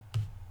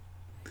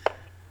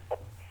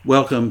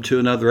Welcome to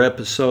another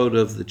episode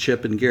of the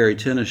Chip and Gary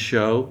Tennis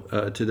Show.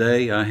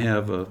 Today I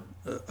have a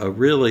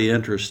really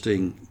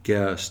interesting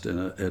guest and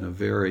a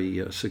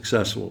very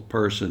successful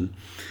person.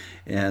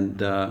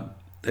 And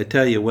I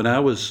tell you, when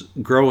I was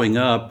growing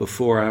up,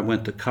 before I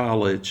went to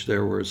college,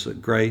 there was a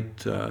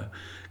great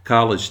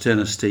college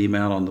tennis team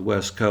out on the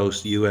West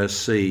Coast,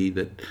 USC,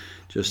 that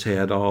just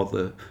had all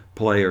the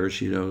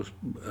players,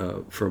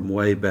 from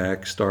way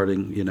back,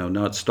 starting,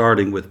 not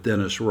starting with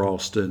Dennis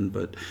Ralston,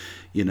 but,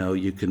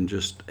 you can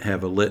just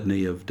have a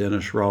litany of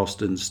Dennis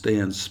Ralston,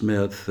 Stan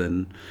Smith,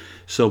 and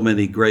so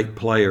many great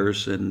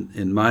players. And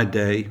in my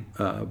day,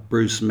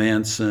 Bruce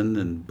Manson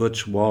and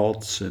Butch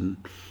Waltz, and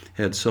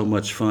had so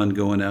much fun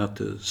going out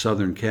to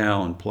Southern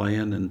Cal and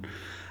playing. And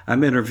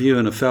I'm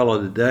interviewing a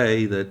fellow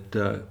today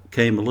that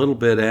came a little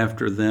bit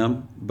after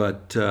them,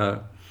 but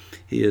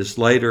he has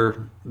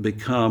later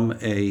become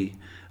a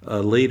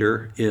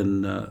leader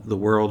in the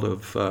world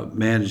of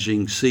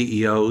managing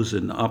CEOs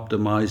and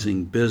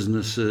optimizing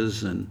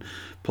businesses, and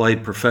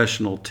played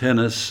professional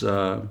tennis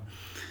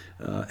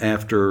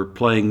after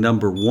playing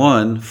number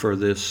one for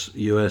this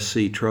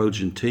USC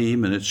Trojan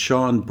team. And it's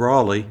Sean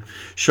Brawley.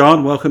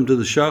 Sean, welcome to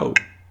the show.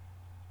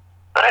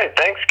 Hi,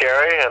 thanks,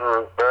 Gary.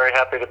 I'm very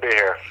happy to be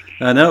here.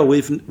 I know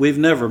we've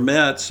never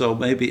met, so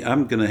maybe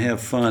I'm going to have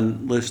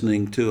fun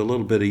listening to a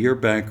little bit of your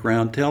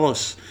background. Tell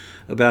us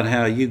about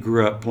how you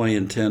grew up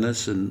playing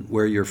tennis and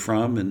where you're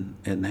from,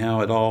 and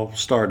how it all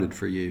started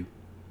for you.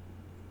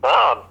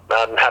 Oh,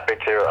 I'm happy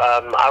to.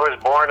 I was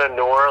born in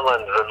New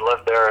Orleans and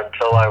lived there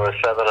until I was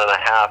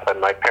 7.5,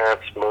 and my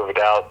parents moved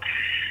out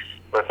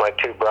with my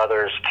two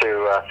brothers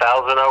to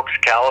Thousand Oaks,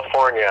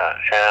 California,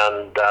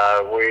 and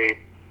we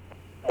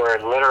were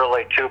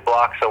literally 2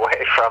 blocks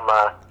away from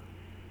a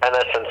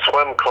tennis and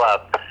swim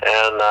club.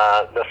 And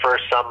the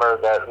first summer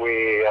that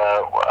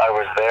I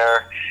was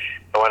there,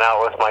 I went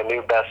out with my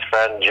new best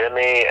friend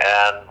Jimmy,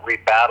 and we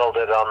battled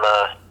it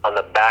on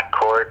the back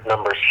court,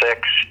 number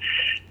 6.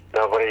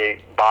 Nobody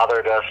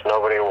bothered us,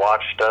 nobody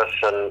watched us,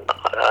 and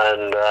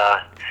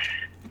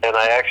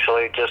I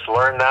actually just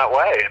learned that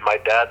way. My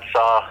dad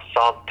saw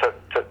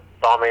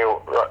me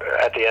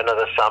at the end of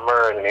the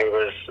summer, and he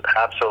was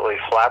absolutely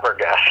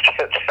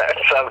flabbergasted that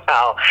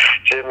somehow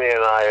Jimmy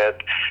and I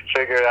had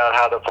figured out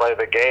how to play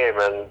the game.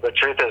 And the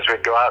truth is,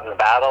 we'd go out and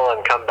battle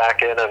and come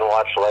back in and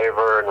watch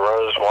Laver and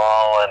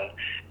Rosewall and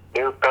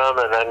Newcomb,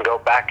 and then go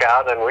back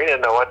out, and we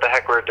didn't know what the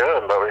heck we were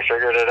doing, but we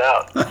figured it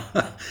out.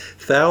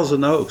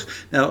 Thousand Oaks.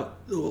 Now,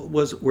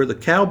 were the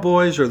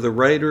Cowboys or the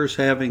Raiders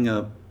had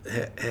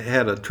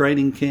a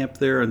training camp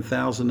there in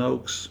Thousand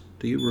Oaks?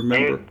 Do you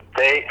remember?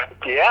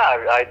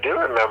 Yeah, I do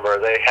remember.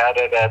 They had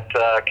it at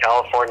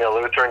California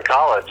Lutheran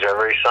College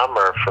every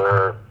summer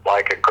for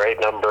like a great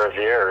number of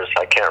years.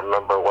 I can't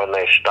remember when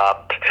they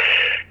stopped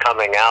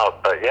coming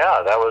out, but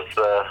yeah, that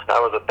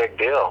was a big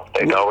deal.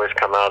 They'd always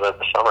come out in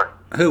the summer.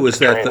 Who was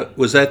that?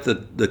 Was that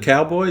the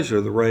Cowboys or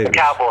the Raiders? The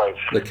Cowboys.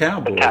 The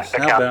Cowboys.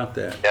 How about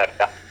that?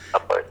 Yeah.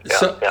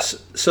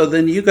 So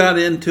then you got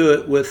into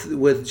it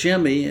with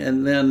Jimmy,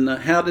 and then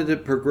how did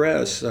it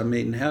progress? I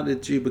mean, how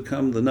did you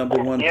become the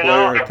number one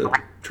player at the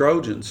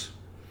Trojans?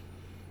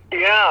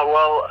 Yeah,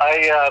 well,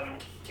 I'm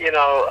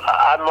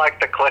like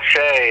the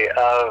cliche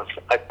of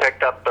I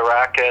picked up the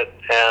racket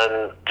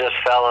and just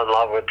fell in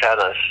love with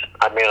tennis.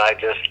 I mean, I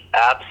just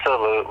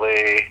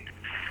absolutely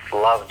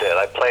loved it.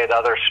 I played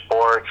other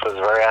sports, was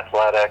very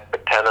athletic,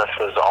 but tennis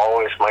was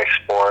always my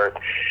sport.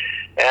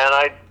 And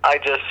I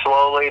just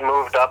slowly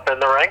moved up in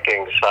the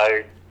rankings.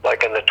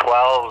 Like in the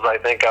 12s, I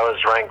think I was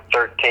ranked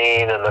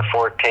 13. In the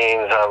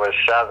 14s, I was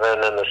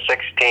 7. In the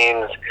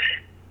 16s,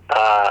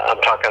 I'm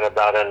talking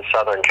about in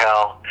Southern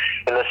Cal.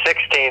 In the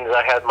 16s,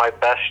 I had my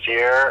best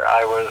year.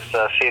 I was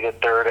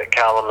seated 3rd at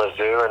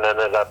Kalamazoo and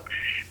ended up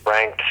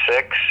ranked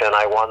 6th. And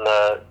I won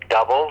the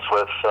doubles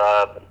with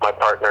my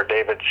partner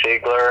David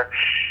Siegler.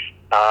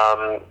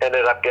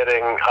 Ended up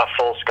getting a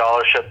full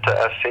scholarship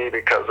to SC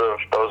because of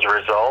those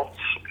results,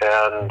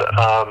 and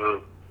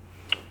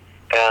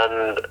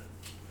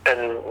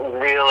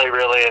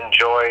really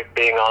enjoyed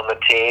being on the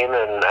team,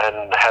 and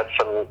had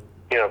some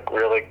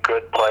really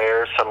good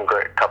players,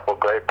 couple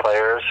great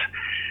players.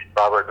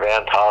 Robert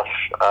Vantoff,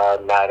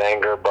 Matt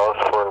Anger, both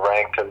were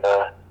ranked in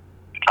the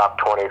top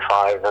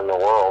 25 in the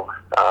world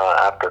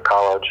after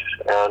college,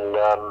 and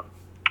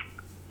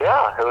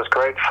yeah, it was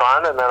great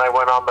fun. And then I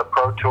went on the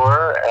Pro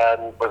Tour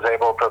and was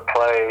able to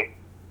play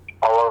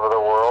all over the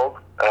world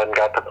and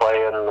got to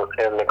play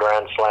in the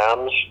Grand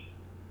Slams.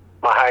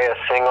 My highest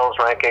singles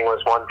ranking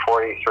was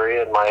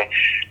 143, and my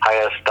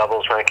highest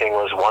doubles ranking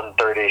was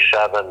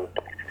 137.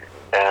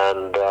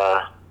 And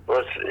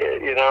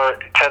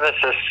tennis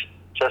has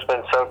just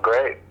been so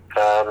great.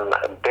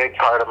 A big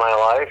part of my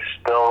life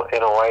still,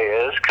 in a way,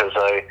 is because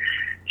I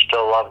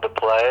still love to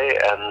play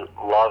and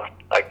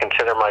I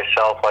consider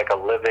myself like a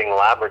living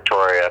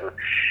laboratory. I'm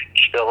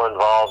still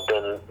involved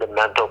in the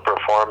mental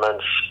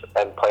performance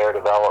and player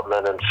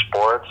development in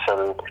sports,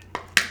 and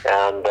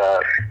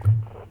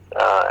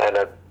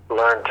I've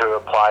learned to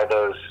apply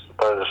those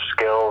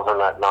skills and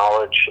that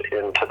knowledge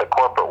into the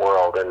corporate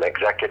world and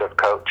executive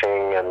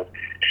coaching, and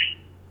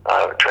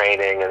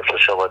training and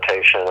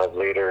facilitation of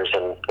leaders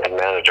and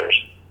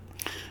managers.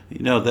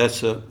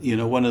 That's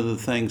one of the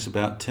things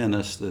about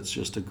tennis that's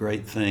just a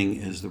great thing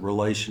is the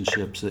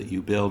relationships that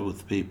you build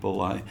with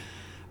people. I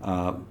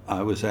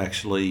was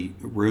actually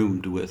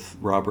roomed with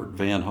Robert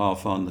Van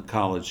Hoff on the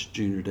College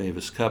Junior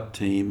Davis Cup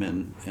team,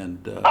 and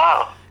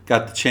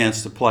got the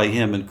chance to play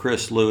him and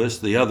Chris Lewis,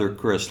 the other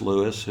Chris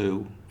Lewis,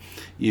 who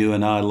you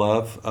and I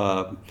love,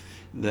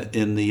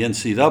 in the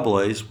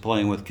NCAAs,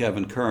 playing with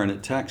Kevin Curran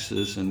at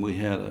Texas, and we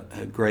had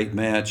a great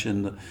match.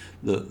 And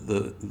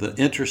the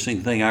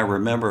interesting thing I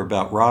remember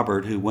about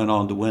Robert, who went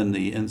on to win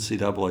the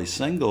NCAA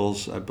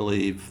singles, I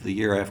believe, the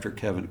year after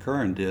Kevin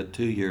Curran did,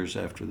 2 years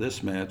after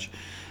this match,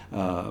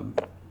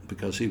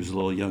 because he was a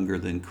little younger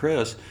than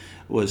Chris,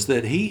 was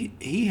that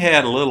he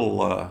had a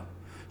little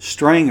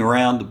string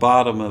around the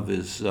bottom of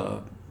his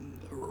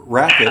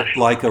racket,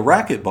 like a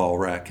racquetball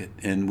racket,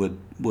 and would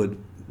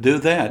do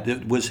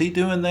that. Was he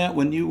doing that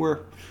when you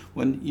were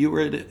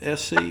at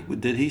SC?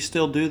 Did he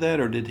still do that,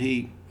 or did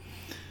he?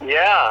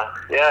 Yeah.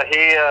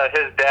 He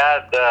his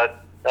dad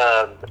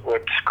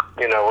would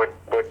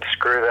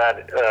screw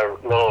that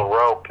little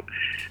rope,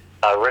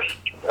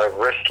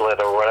 wristlet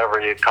or whatever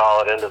you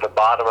call it, into the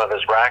bottom of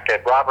his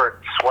racket.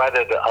 Robert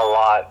sweated a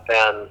lot,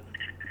 and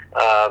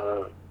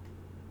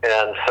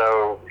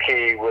so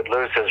he would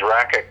lose his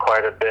racket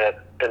quite a bit,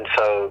 and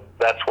so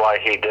that's why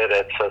he did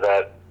it, so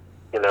that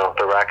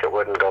the racket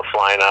wouldn't go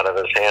flying out of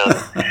his hand.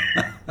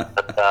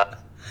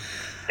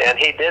 And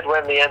he did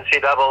win the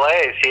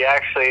NCAAs. He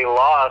actually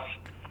lost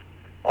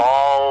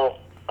all.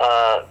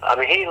 That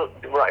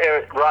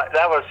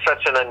was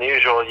such an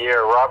unusual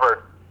year.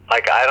 Robert,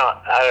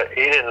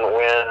 he didn't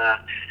win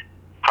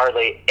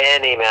hardly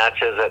any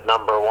matches at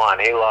number one.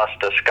 He lost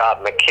to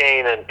Scott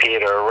McCain and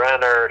Peter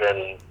Rennert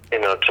and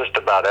just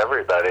about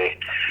everybody.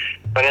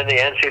 But in the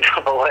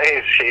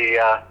NCAAs, he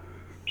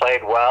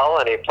played well,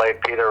 and he played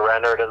Peter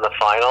Rennert in the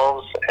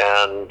finals,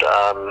 and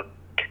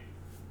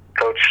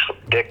Coach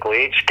Dick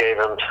Leach gave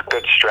him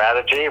good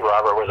strategy.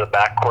 Robert was a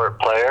backcourt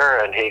player,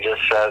 and he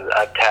just said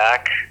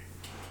attack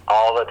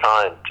all the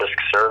time, just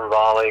serve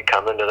volley,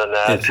 come into the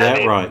net. Is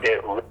that right?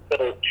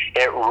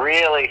 It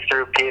really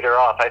threw Peter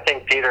off. I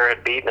think Peter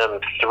had beaten him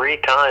 3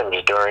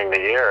 times during the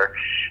year,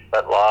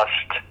 but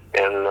lost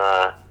in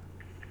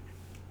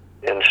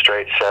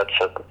straight sets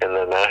in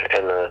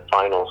the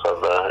finals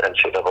of the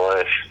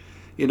NCAAs.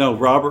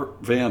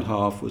 Robert Van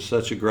Hoff was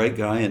such a great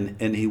guy,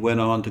 and he went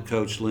on to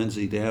coach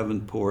Lindsay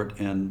Davenport.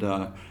 And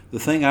the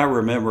thing I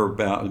remember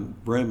about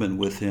rooming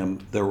with him,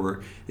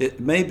 it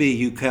may be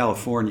you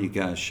California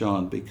guys,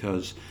 Sean,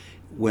 because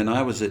when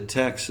I was at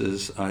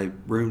Texas, I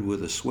roomed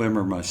with a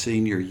swimmer my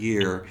senior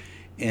year,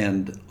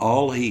 and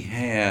all he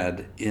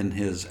had in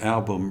his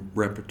album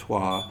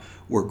repertoire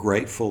were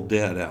Grateful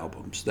Dead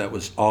albums. That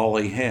was all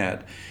he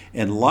had.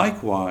 And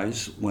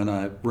likewise, when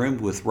I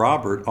roomed with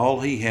Robert, all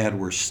he had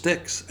were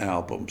Styx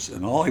albums,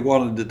 and all he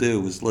wanted to do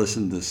was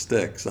listen to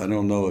Styx. I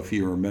don't know if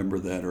you remember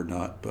that or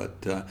not,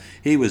 but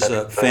he was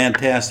a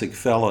fantastic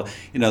fellow.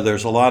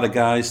 There's a lot of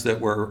guys that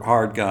were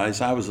hard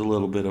guys. I was a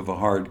little bit of a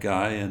hard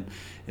guy,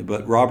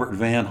 but Robert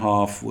Van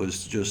Hoff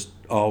was just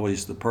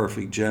always the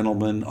perfect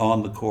gentleman,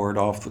 on the court,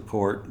 off the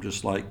court,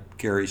 just like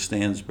Gary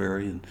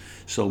Stansberry and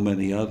so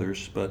many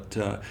others. But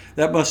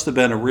that must have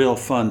been a real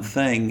fun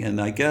thing, and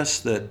I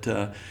guess that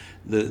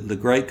the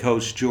great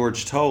coach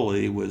George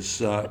Tolley was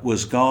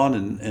gone,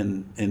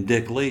 and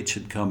Dick Leach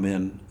had come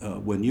in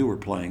when you were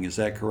playing. Is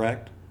that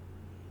correct?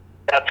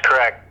 That's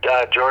correct.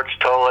 George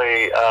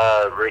Tolley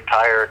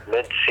retired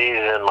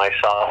mid-season my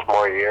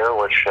sophomore year,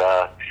 which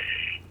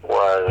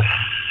was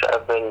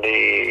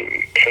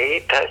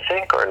 78, I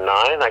think, or 9.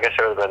 I guess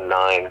it would have been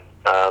 9.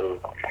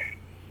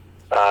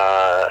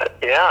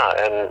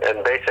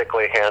 And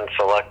basically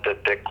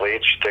hand-selected Dick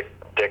Leach.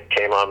 Dick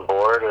came on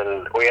board,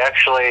 and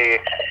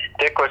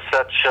Dick was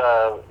such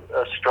a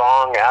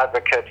strong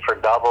advocate for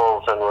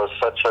doubles and was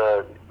such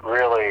a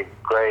really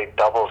great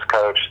doubles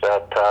coach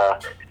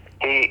that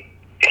he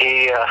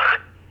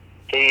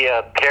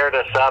paired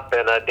us up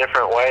in a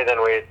different way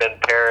than we had been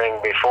pairing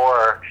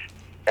before,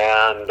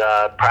 and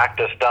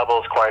practiced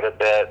doubles quite a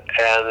bit.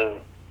 And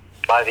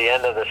by the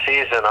end of the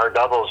season, our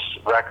doubles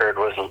record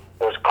was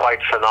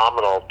quite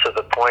phenomenal, to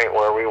the point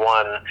where we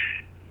won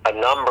a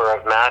number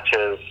of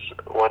matches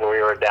when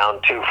we were down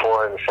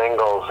 2-4 in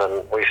singles,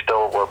 and we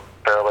still were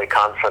fairly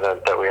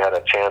confident that we had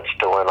a chance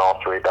to win all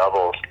 3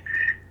 doubles.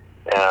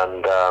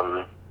 And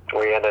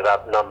we ended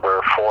up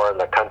number 4 in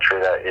the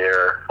country that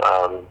year.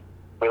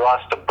 We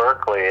lost to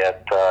Berkeley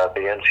at the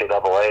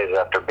NCAAs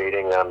after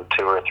beating them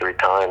 2 or 3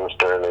 times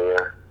during the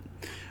year.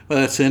 Well,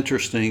 that's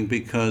interesting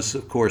because,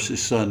 of course,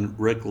 his son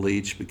Rick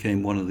Leach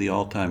became one of the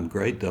all-time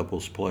great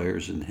doubles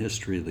players in the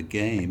history of the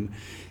game,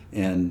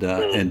 and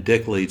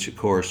Dick Leach, of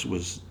course,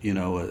 was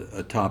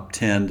a top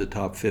 10 to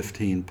top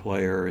 15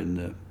 player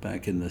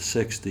back in the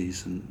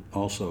 '60s, and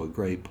also a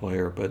great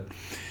player. But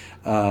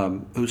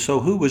so,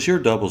 who was your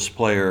doubles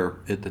player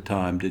at the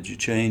time? Did you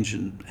change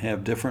and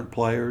have different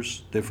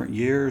players, different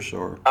years,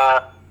 or?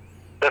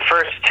 The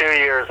first 2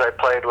 years I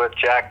played with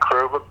Jack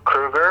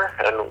Kruger,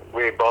 and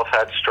we both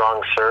had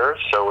strong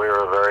serves, so we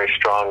were a very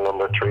strong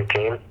number 3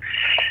 team.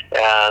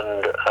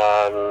 And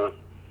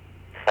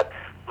at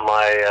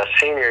my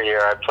senior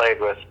year, I played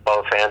with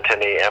both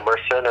Anthony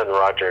Emerson and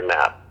Roger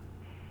Knapp.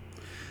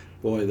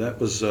 Boy,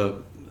 that was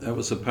a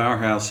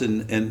powerhouse.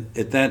 And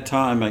at that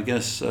time, I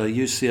guess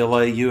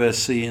UCLA,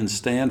 USC, and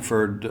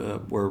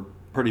Stanford were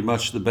pretty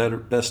much the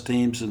best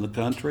teams in the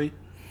country.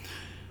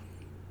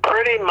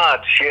 Pretty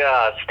much,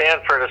 yeah.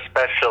 Stanford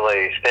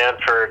especially.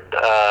 Stanford,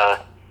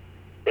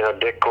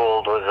 Dick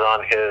Gould was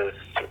on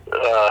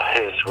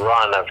his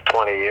run of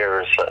 20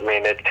 years. I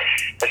mean, I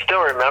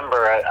still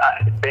remember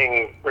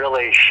being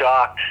really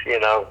shocked. If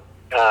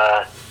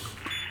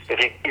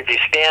you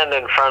stand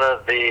in front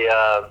of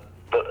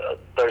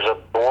there's a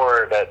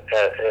board at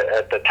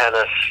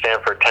the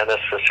Stanford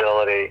tennis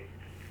facility.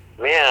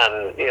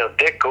 Man,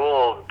 Dick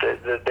Gould,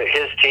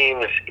 his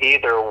teams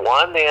either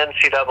won the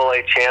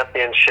NCAA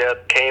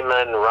championship, came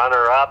in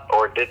runner-up,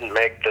 or didn't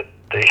make the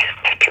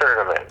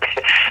tournament.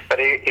 But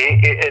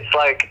it's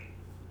like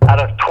out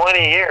of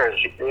 20 years,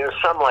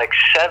 some like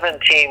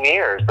 17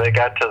 years they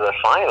got to the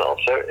finals.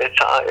 So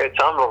it's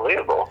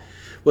unbelievable.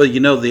 Well,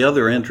 the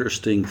other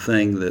interesting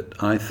thing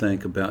that I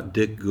think about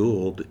Dick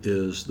Gould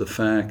is the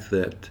fact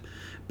that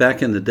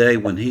back in the day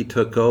when he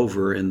took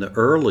over in the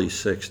early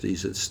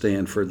 60s at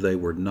Stanford, they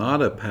were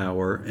not a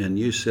power, and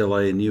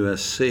UCLA and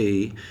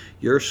USC,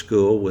 your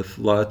school with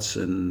Lutz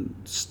and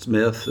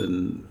Smith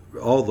and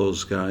all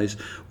those guys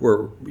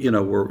were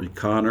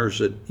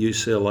Connors at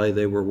UCLA.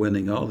 They were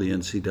winning all the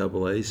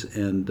NCAAs,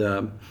 and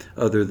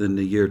other than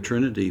the year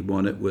Trinity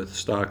won it with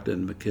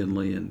Stockton,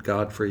 McKinley, and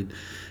Gottfried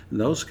and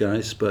those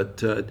guys.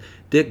 But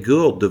Dick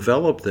Gould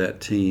developed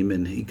that team,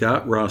 and he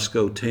got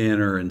Roscoe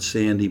Tanner and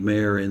Sandy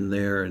Mayer in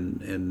there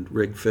and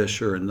Rick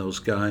Fisher and those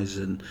guys,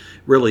 and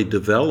really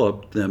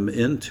developed them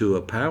into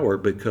a power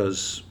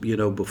because,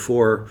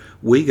 before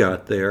we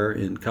got there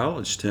in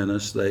college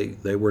tennis,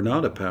 they were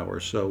not a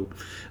power. So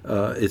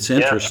it's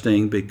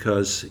interesting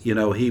because,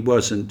 he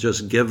wasn't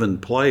just given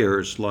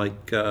players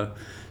like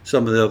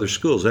some of the other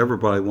schools.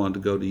 Everybody wanted to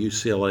go to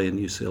UCLA and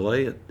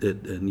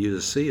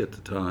USC at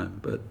the time.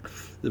 But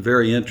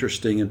very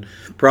interesting, and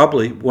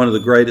probably one of the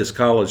greatest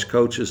college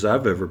coaches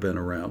I've ever been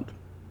around.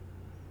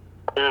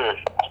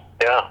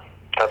 Yeah,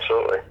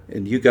 absolutely.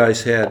 And you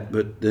guys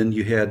then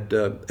you had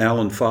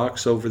Alan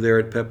Fox over there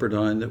at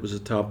Pepperdine that was a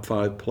top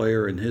 5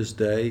 player in his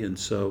day. And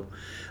so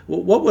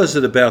what was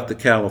it about the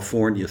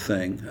California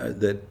thing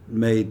that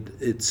made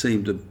it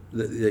seem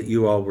that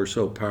you all were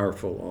so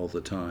powerful all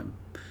the time?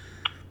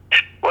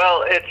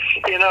 Well,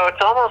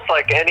 it's almost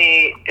like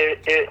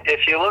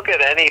if you look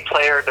at any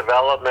player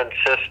development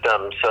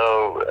system,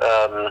 so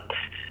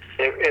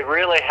it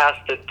really has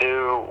to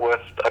do with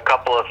a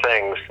couple of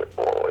things,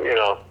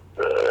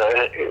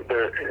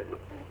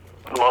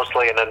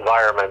 mostly an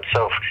environment.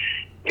 So,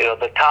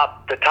 the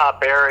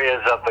top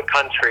areas of the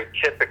country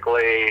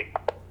typically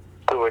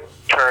who would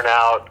turn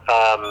out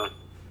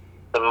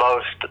the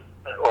most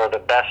or the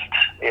best,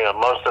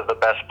 most of the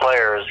best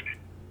players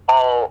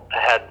all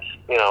had,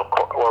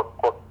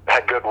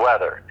 had good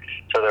weather.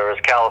 So there was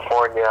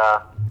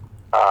California,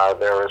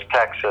 there was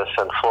Texas,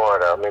 and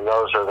Florida. I mean,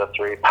 those are the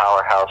 3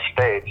 powerhouse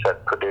states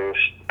that produce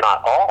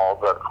not all,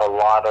 but a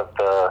lot of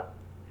the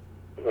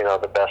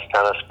best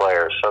tennis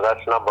players. So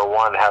that's number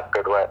 1, have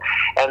good weather.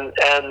 And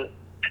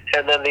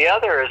then the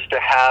other is to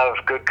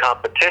have good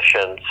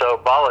competition. So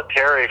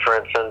Balotelli, for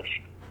instance,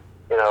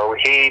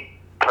 he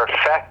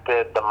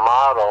perfected the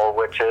model,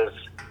 which is,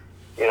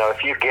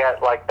 if you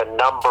get like the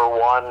number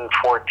 1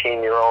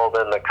 14-year-old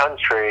in the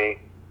country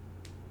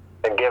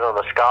and give him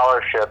a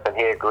scholarship and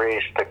he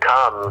agrees to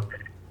come,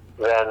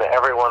 then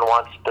everyone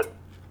wants to,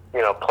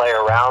 play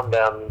around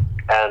them.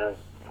 And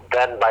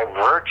then by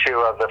virtue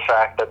of the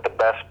fact that the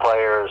best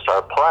players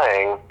are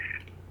playing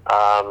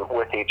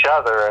with each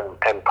other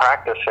and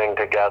practicing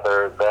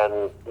together,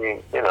 then,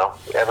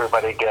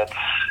 everybody gets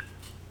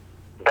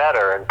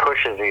better and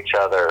pushes each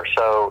other.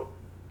 So,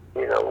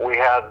 we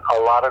had a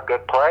lot of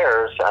good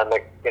players, and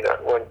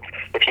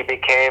if you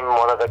became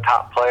one of the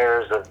top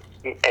players of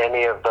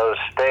any of those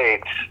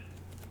states,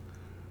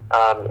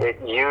 it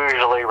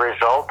usually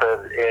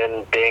resulted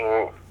in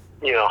being,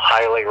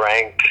 highly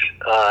ranked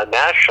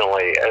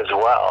nationally as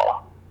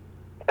well.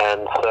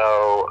 And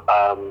so,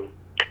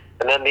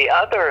 and then the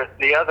other,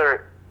 the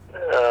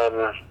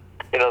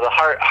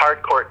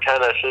hard court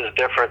tennis is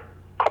different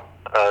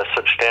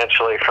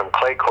substantially from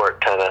clay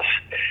court tennis.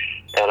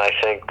 And I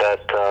think that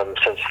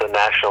since the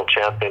national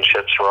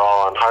championships were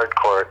all on hard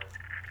court,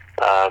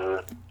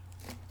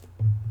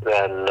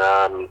 then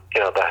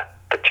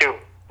the 2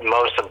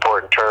 most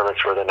important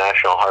tournaments were the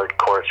national hard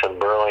courts in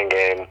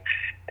Burlingame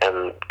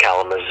and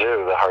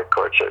Kalamazoo, the hard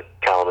courts at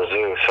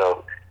Kalamazoo.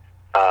 So,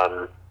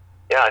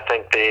 I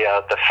think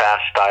the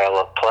fast style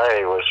of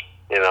play was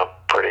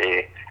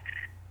pretty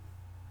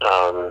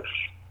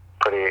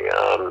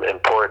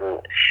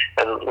important.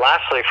 And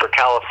lastly, for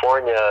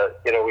California,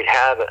 we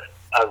had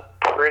a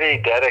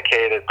pretty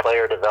dedicated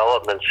player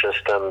development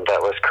system that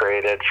was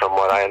created, from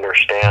what I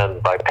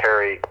understand, by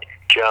Perry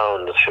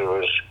Jones, who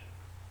was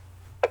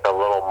like a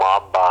little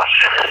mob boss.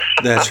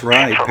 That's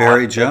right,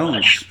 Perry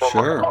Jones.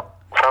 Sure.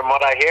 From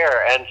what I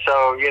hear. And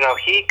so,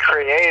 he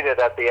created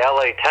at the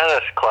LA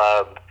Tennis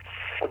Club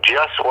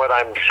just what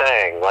I'm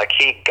saying. Like,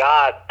 he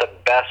got the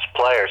best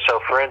players. So,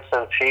 for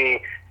instance,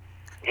 he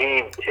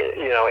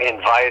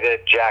invited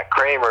Jack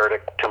Kramer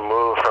to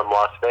move from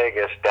Las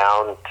Vegas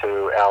down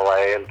to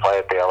LA and play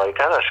at the LA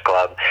Tennis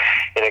Club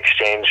in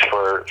exchange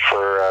for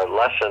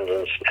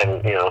lessons,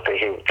 and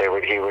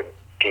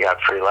he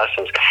got free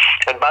lessons.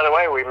 And by the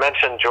way, we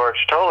mentioned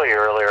George Tolley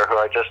earlier, who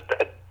I just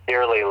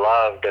dearly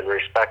loved and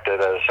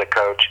respected as a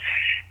coach.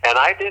 And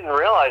I didn't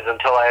realize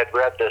until I had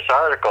read this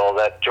article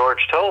that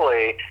George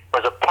Tolley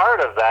was a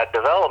part of that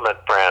development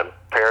brand,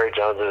 Perry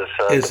Jones's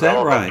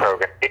development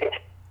program.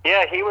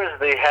 Yeah, he was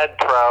the head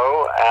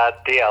pro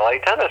at the LA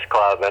Tennis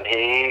Club, and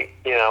he,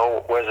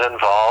 was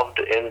involved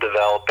in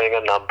developing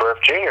a number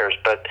of juniors,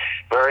 but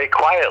very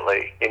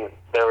quietly.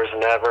 There was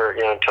never,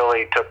 until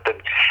he took the...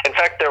 In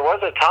fact, there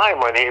was a time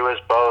when he was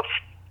both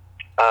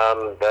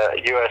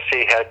the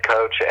USC head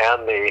coach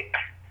and the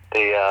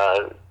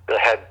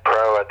head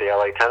pro at the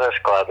LA Tennis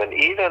Club. And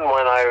even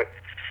when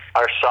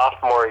our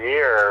sophomore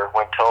year,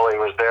 when Tolley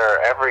was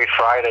there, every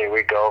Friday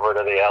we'd go over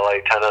to the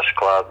LA Tennis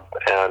Club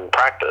and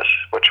practice,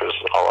 which was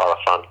a lot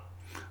of fun.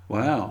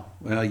 Wow.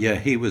 Well, yeah,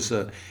 he was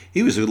a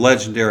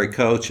legendary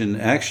coach,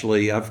 and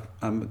actually,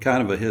 I'm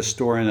kind of a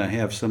historian. I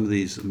have some of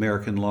these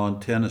American lawn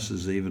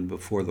tennises even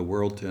before the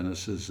world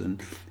tennises,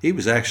 and he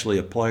was actually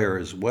a player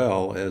as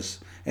well as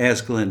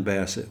Glenn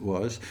Bassett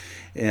was,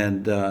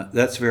 and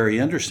that's very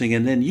interesting.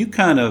 And then you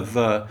kind of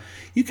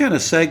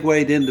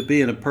segued into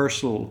being a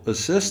personal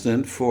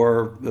assistant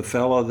for the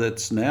fellow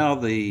that's now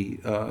the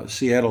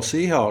Seattle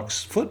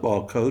Seahawks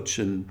football coach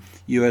and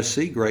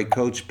USC great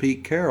coach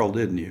Pete Carroll,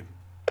 didn't you?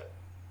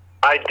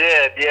 I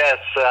did, yes,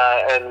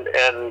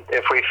 and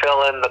if we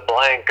fill in the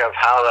blank of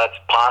how that's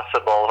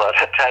possible, that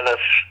a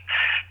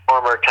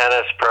former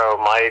tennis pro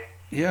might,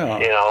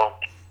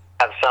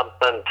 have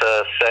something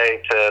to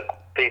say to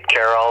Pete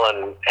Carroll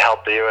and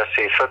help the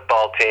USC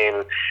football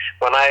team.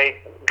 When I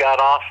got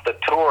off the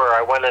tour,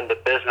 I went into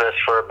business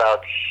for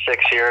about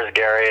 6 years,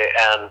 Gary,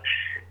 and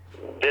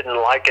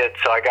didn't like it,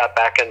 so I got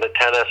back into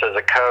tennis as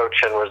a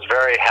coach and was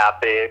very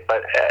happy.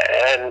 But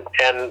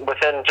and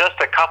within just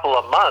a couple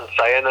of months,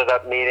 I ended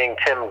up meeting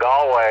Tim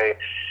Galway,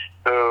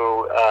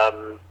 who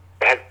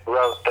had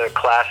wrote the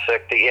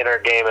classic "The Inner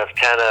Game of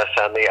Tennis"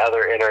 and the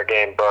other inner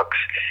game books.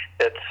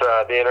 It's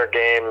the Inner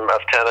Game of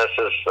Tennis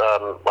is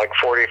like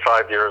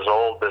 45 years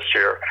old this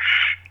year.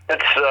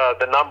 It's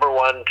the number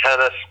one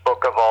tennis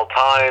book of all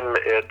time.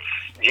 It's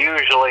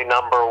usually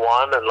number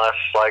one unless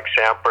like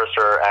Sampras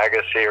or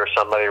Agassi or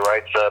somebody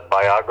writes a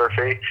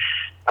biography.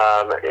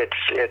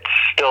 It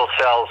still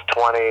sells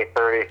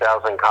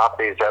 30,000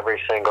 copies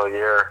every single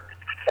year,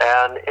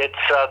 and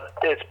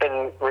it's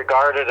been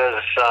regarded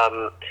as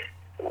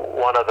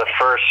one of the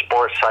first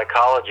sports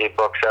psychology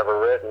books ever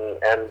written,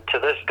 and to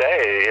this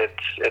day,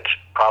 it's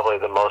probably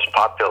the most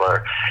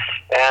popular.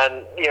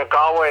 And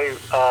Galway,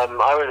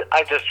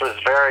 I just was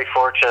very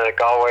fortunate.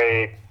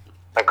 Galway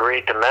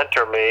agreed to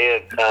mentor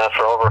me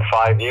for over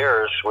 5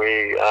 years.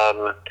 We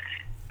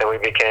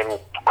became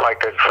quite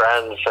good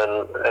friends,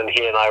 and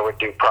he and I would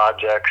do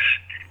projects,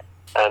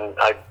 and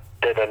I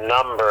did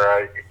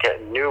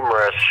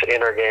numerous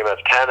inner game of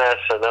tennis,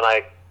 and then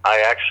I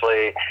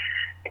actually,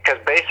 because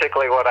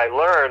basically what I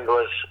learned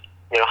was,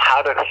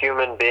 how do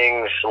human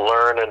beings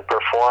learn and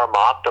perform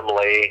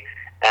optimally,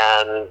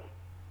 and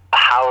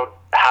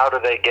how do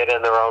they get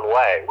in their own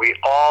way? We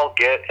all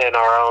get in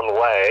our own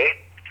way,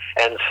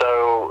 and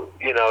so,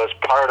 as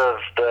part of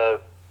the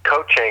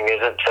coaching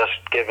isn't just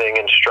giving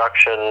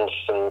instructions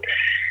and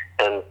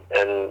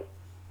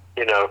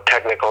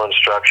technical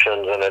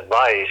instructions and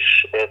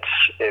advice. It's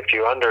if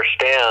you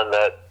understand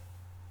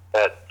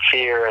that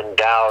fear and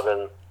doubt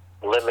and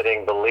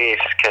limiting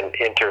beliefs can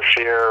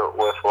interfere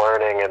with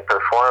learning and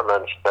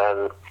performance,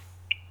 then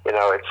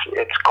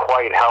it's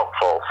quite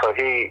helpful. So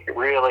he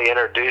really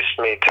introduced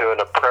me to an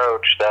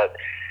approach that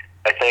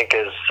I think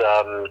was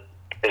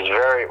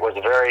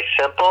very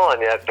simple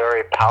and yet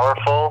very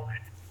powerful,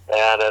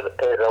 and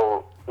it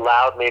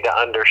allowed me to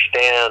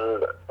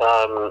understand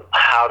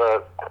how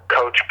to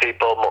coach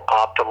people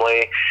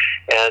optimally,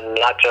 and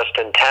not just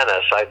in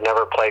tennis. I'd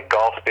never played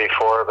golf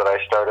before, but I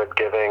started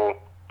giving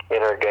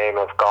inner game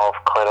of golf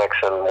clinics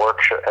and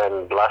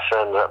and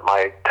lessons at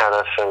my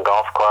tennis and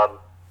golf club.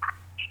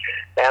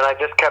 And I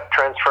just kept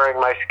transferring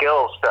my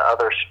skills to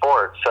other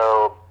sports.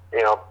 So,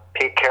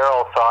 Pete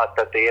Carroll thought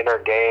that the inner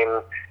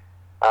game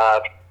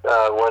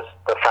was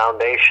the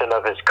foundation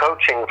of his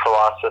coaching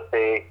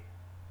philosophy,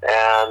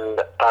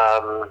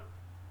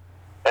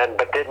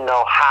 but didn't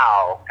know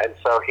how. And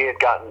so he had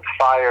gotten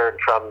fired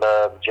from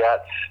the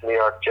New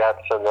York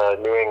Jets and the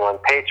New England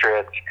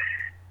Patriots,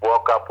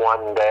 woke up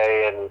one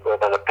day and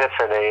with an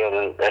epiphany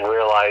and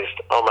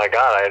realized, oh my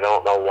God, I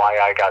don't know why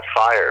I got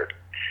fired.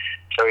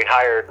 So he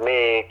hired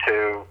me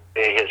to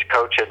be his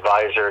coach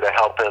advisor to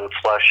help him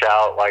flesh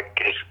out like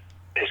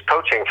his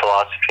coaching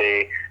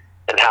philosophy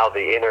and how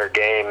the inner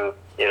game,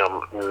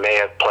 may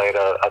have played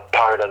a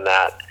part in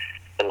that.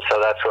 And so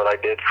that's what I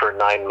did for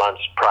 9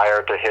 months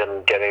prior to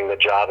him getting the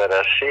job at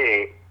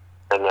SC.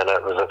 And then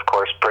it was, of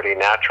course, pretty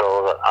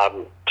natural.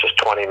 I'm just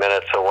 20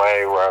 minutes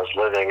away where I was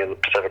living in the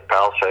Pacific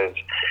Palisades.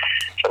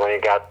 So when he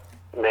got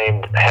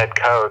named head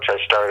coach,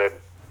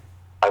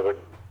 I would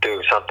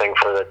do something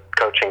for the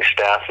coaching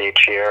staff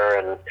each year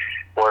and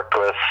worked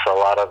with a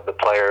lot of the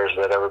players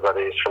that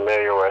everybody's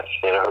familiar with,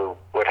 who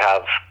would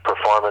have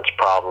performance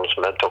problems,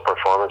 mental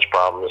performance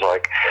problems,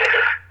 like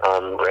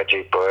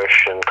Reggie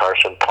Bush and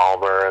Carson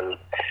Palmer,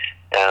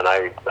 and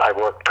I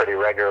worked pretty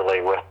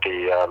regularly with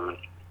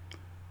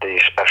the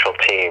special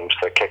teams,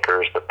 the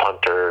kickers, the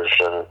punters,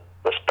 and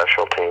the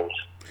special teams.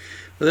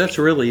 Well, that's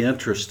really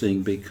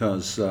interesting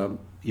because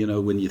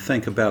when you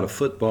think about a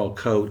football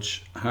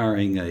coach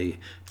hiring a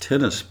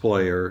tennis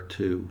player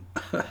to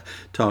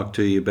talk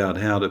to you about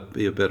how to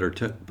be a better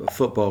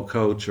football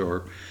coach,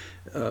 or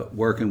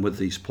working with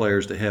these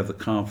players to have the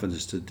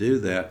confidence to do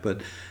that.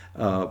 But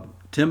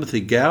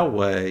Timothy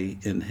Galway,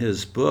 in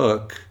his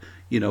book,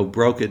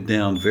 broke it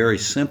down very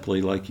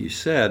simply, like you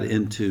said,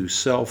 into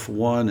self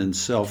one and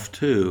self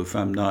two, if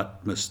I'm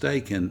not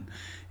mistaken.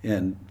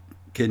 And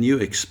can you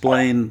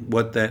explain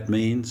what that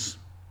means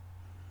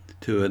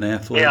to an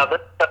athlete?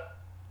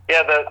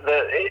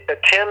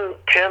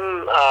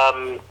 Tim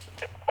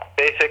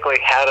basically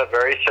had a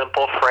very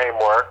simple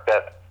framework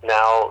that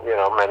now,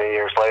 many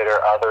years later,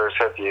 others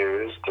have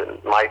used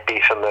and might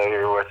be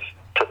familiar with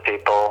to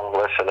people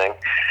listening.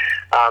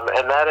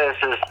 And that is,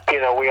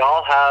 we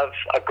all have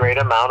a great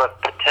amount of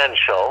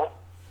potential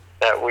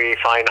that we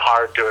find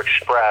hard to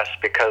express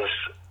because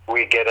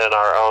we get in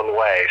our own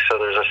way. So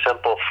there's a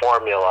simple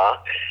formula: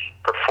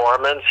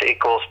 performance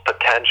equals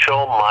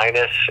potential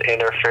minus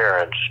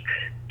interference.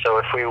 So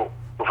if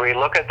we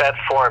look at that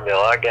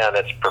formula, again,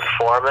 it's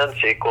performance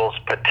equals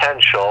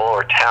potential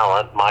or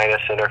talent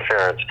minus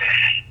interference.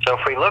 So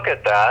if we look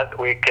at that,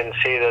 we can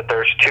see that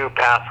there's two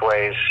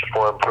pathways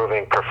for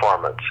improving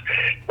performance.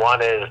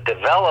 One is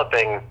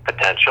developing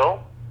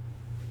potential,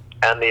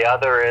 and the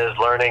other is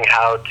learning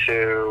how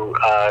to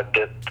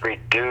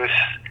reduce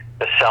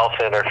the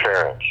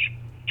self-interference.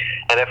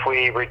 And if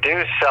we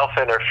reduce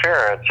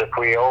self-interference, if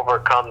we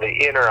overcome the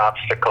inner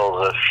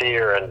obstacles of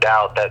fear and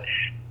doubt, that,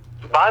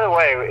 by the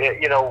way,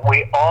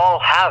 we all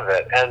have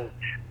it. And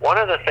one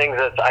of the things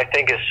that I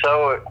think is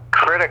so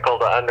critical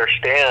to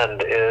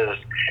understand is,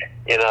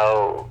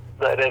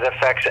 that it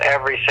affects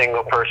every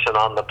single person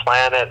on the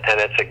planet, and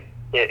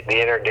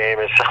the inner game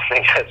is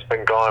something that's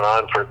been going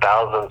on for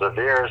thousands of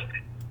years.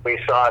 We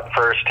saw it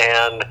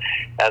firsthand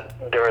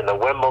during the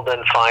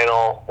Wimbledon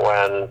final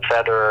when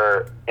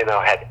Federer,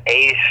 had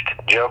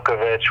aced.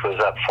 Djokovic was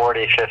up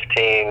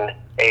 40-15,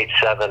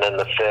 8-7 in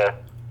the fifth,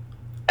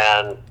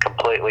 and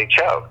completely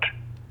choked.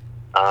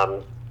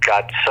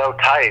 Got so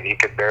tight he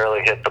could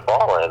barely hit the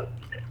ball in.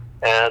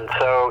 And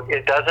so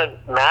it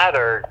doesn't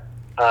matter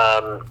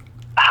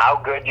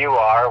how good you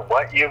are,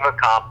 what you've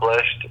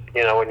accomplished.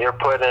 When you're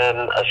put in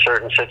a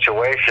certain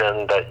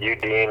situation that you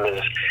deem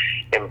is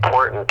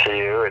important to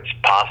you, it's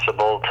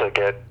possible to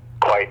get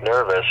quite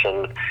nervous.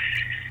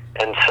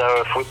 And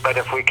so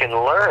if we can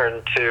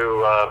learn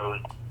to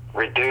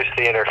reduce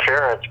the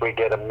interference, we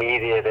get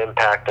immediate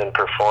impact in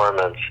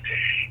performance.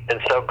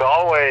 And so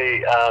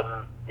Galway,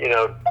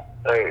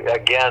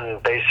 again,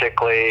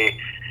 basically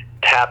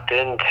tapped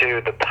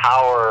into the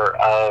power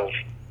of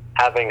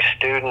having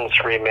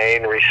students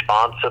remain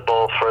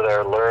responsible for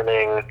their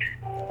learning,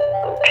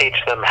 teach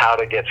them how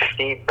to get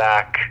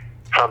feedback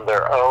from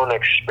their own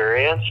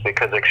experience,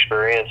 because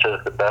experience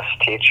is the best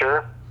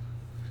teacher,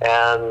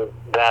 and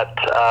that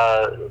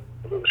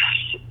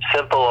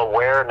simple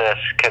awareness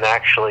can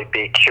actually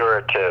be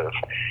curative,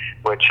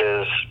 which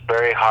is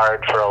very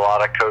hard for a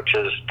lot of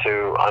coaches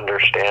to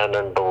understand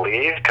and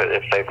believe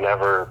if they've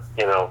never,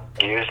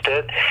 used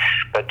it.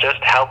 But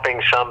just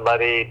helping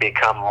somebody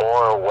become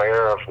more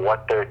aware of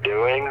what they're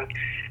doing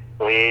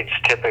leads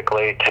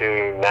typically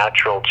to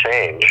natural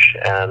change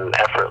and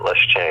effortless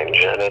change.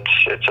 And it's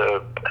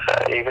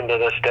even to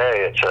this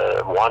day, it's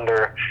a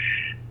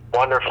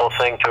wonderful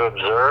thing to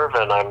observe,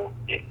 and I'm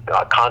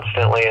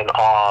constantly in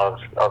awe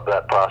of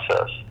that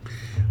process.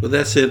 Well,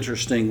 that's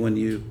interesting when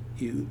you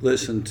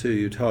listen to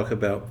you talk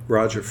about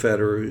Roger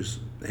Federer, who's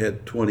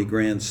had 20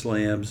 Grand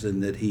Slams,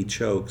 and that he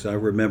chokes. I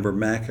remember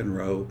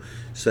McEnroe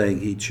saying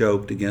he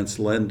choked against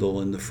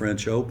Lendl in the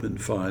French Open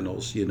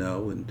finals,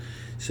 and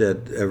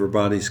said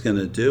everybody's going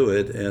to do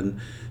it. And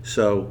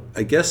so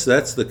I guess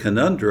that's the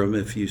conundrum.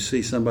 If you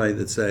see somebody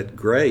that's that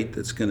great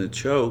that's going to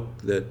choke,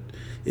 that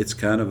it's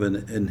kind of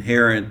an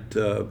inherent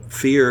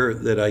fear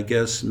that I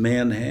guess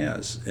man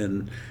has.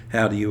 And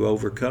how do you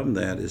overcome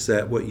that? Is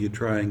that what you're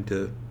trying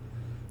to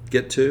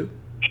get to?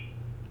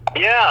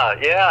 Yeah,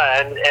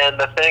 and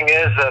the thing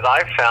is that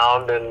I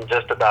found in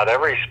just about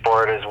every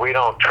sport is we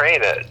don't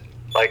train it.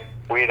 Like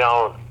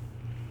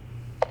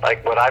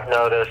what I've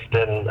noticed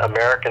in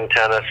American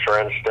tennis, for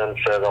instance,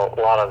 at a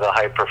lot of the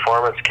high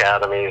performance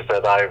academies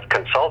that I've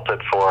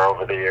consulted for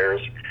over the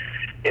years,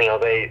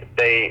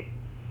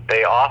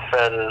 they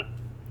often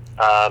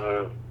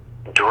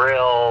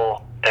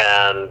drill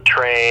and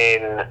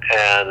train,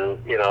 and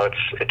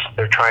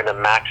they're trying to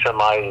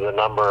maximize the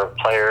number of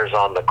players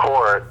on the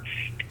court,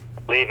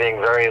 leaving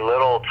very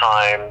little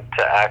time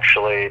to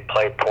actually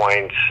play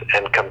points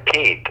and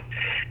compete.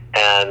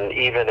 And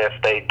even if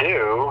they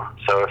do,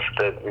 so if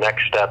the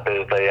next step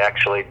is they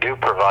actually do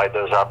provide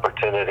those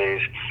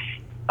opportunities,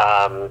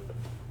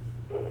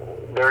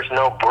 there's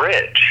no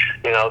bridge.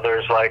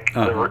 There's like,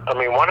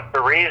 one of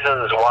the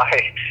reasons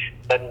why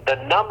the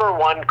number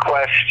one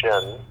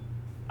question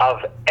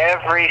of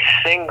every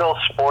single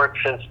sports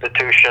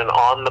institution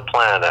on the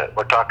planet,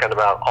 we're talking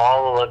about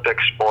all Olympic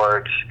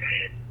sports,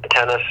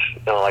 tennis,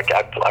 like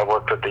I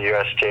worked with the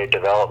USC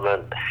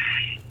development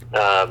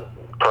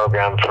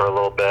program for a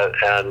little bit,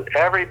 and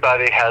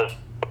everybody has,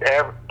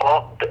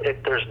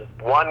 there's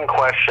one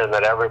question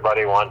that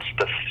everybody wants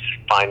to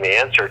find the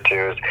answer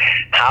to is,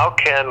 how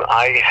can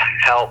I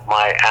help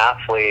my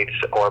athletes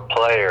or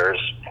players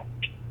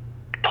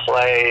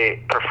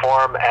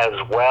perform as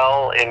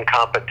well in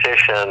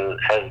competition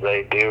as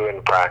they do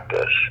in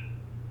practice?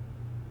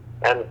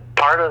 And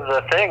part of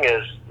the thing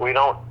is we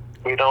don't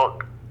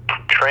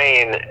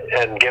train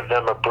and give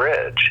them a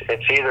bridge.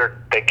 It's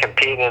either they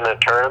compete in a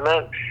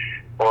tournament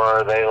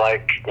or they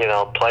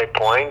play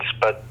points,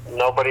 but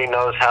nobody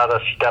knows how to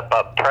step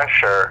up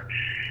pressure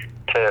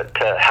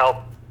to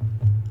help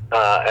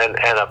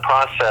and a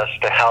process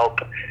to help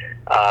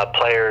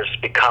players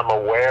become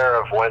aware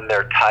of when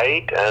they're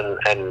tight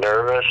and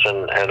nervous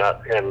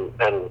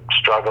and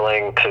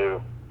struggling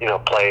to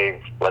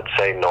play, let's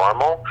say,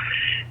 normal,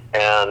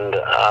 and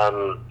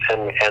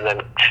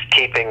then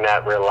keeping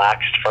that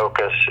relaxed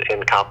focus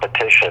in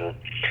competition.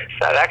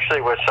 That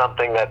actually was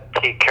something that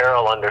Pete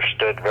Carroll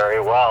understood very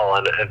well,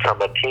 and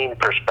from a team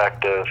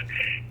perspective,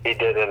 he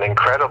did an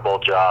incredible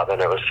job, and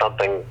it was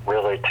something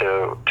really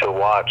to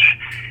watch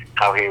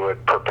how he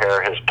would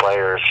prepare his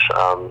players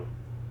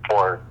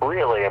for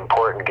really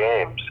important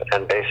games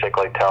and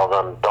basically tell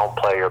them, don't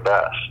play your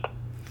best.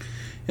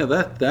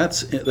 Yeah,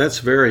 that's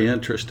very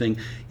interesting.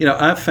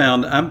 I've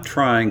found I'm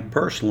trying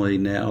personally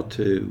now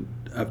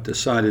I've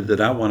decided that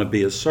I want to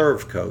be a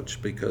serve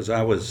coach, because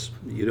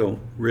you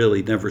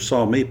never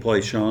saw me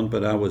play, Sean,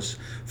 but I was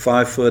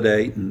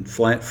 5'8" and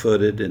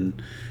flat-footed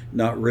and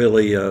not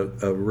really a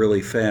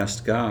really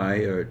fast guy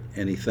or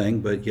anything,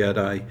 but yet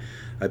I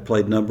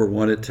played number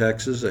one at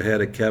Texas. I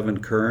had a Kevin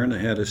Kern, I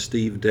had a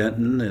Steve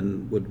Denton,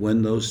 and would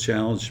win those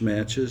challenge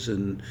matches,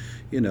 and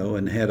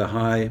and had a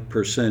high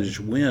percentage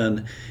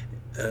win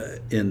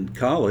in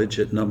college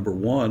at number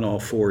one all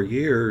 4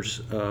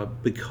 years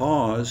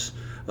because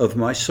of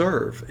my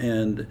serve.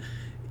 And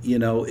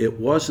it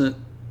wasn't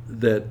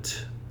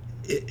that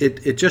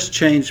it just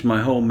changed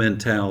my whole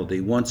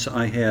mentality. Once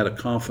I had a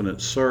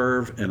confident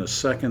serve and a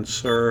second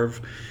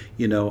serve,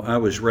 I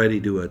was ready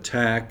to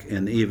attack.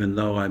 And even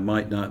though I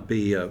might not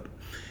be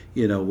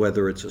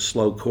whether it's a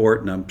slow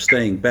court and I'm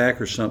staying back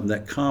or something,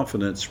 that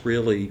confidence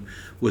really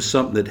was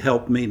something that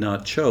helped me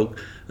not choke.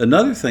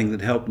 Another thing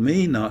that helped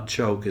me not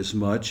choke as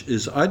much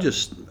is I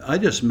just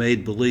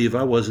made believe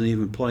I wasn't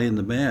even playing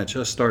the match.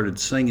 I started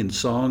singing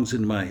songs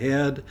in my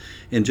head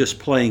and just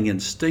playing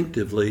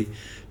instinctively,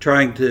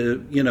 trying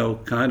to,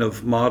 kind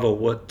of model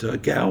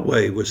what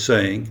Galway was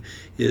saying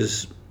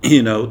is,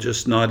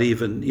 just not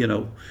even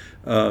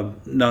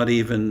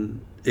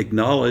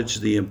acknowledge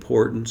the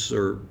importance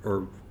or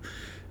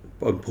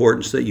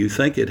importance that you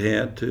think it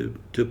had to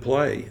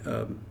play.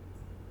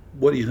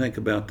 What do you think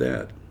about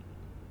that?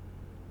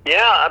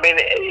 Yeah,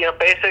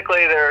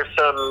 basically there are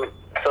some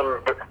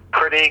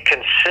pretty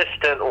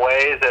consistent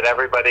ways that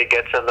everybody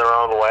gets in their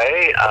own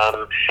way.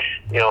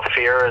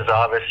 Fear is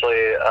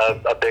obviously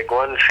a big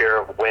one.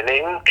 Fear of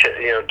winning.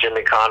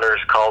 Jimmy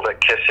Connors called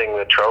it kissing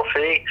the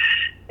trophy.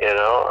 You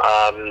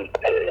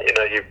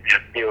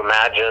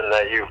imagine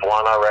that you've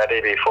won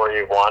already before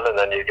you've won, and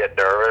then you get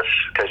nervous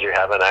because you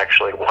haven't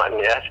actually won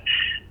yet.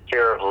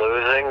 Fear of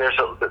losing.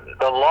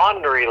 The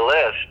laundry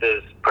list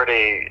is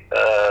pretty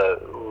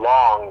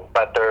long,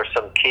 but there are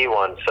some key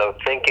ones. So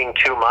thinking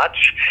too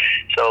much.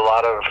 So a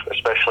lot of,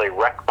 especially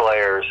rec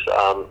players,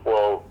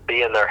 will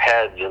be in their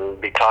heads and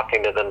be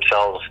talking to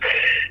themselves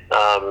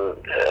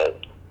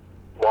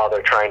while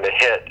they're trying to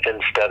hit,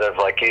 instead of,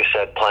 like you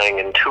said, playing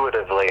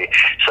intuitively.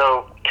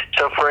 So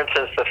for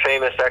instance, the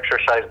famous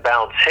exercise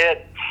bounce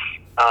hit,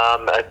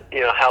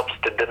 helps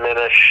to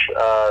diminish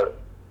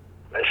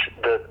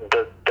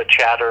the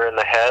chatter in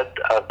the head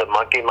of the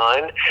monkey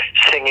mind.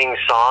 Singing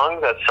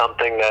songs, that's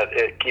something that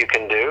you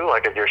can do.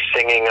 Like if you're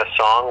singing a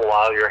song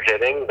while you're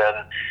hitting,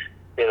 then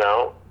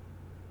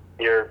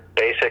you're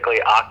basically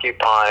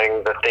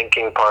occupying the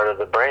thinking part of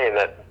the brain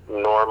that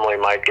normally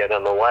might get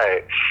in the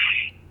way.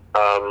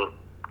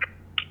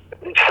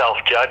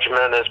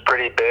 Self-judgment is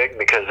pretty big,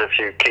 because if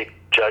you keep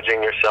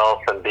judging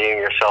yourself and beating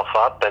yourself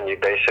up, then you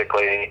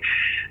basically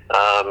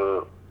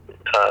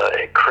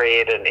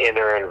create an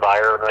inner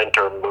environment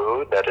or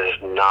mood that is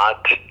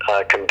not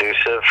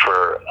conducive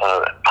for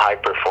high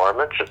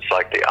performance. It's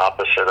like the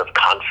opposite of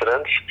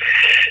confidence.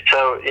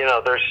 So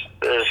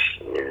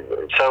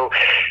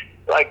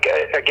like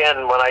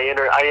again, when I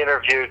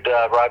interviewed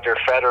Roger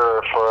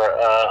Federer for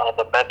on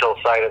the mental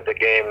side of the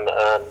game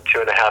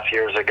 2.5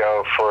 years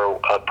ago for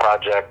a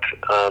project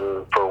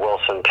for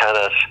Wilson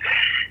Tennis,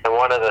 and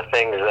one of the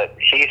things that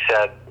he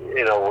said,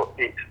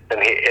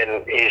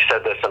 and he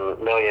said this a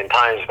million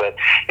times, but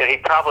he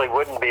probably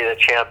wouldn't be the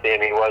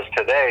champion he was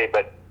today,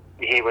 but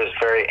he was a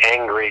very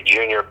angry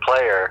junior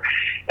player,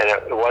 and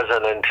it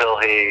wasn't until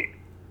he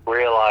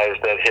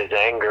realized that his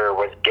anger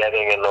was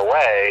getting in the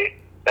way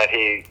that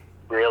he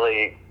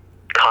really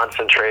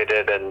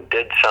concentrated and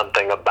did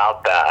something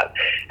about that,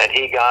 and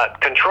he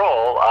got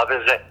control of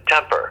his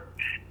temper.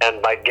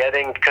 And by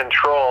getting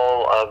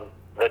control of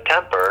the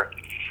temper,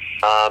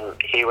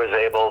 he was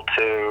able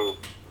to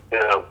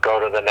go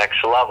to the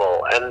next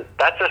level. And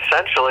that's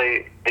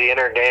essentially the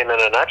inner game in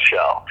a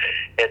nutshell.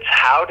 It's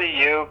how do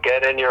you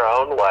get in your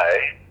own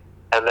way,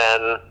 and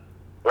then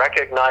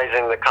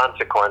recognizing the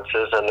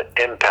consequences and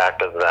the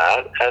impact of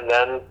that, and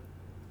then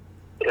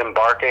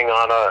embarking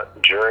on a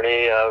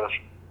journey of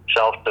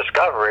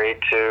self-discovery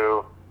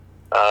to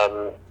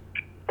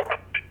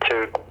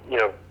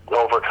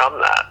overcome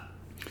that.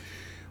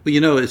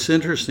 Well, it's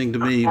interesting to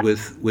me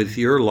with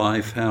your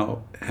life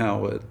how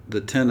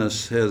the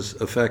tennis has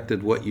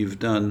affected what you've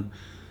done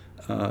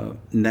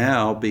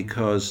now,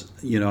 because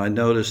I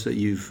noticed that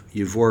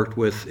you've worked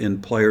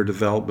in player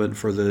development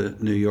for the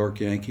New York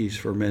Yankees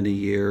for many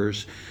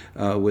years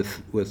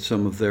with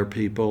some of their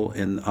people,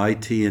 and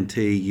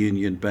IT&T,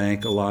 Union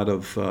Bank, a lot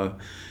of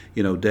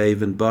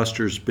Dave and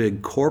Buster's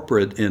big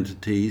corporate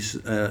entities.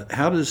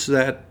 How does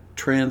that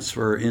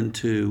transfer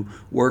into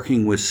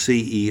working with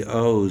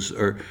CEOs?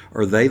 Or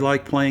are they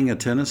like playing a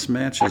tennis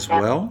match as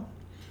well?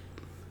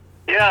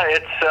 Yeah,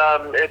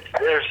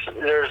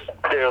 there's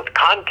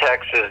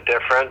context is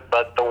different,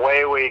 but the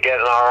way we get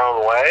in our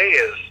own way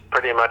is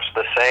pretty much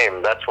the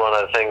same. That's one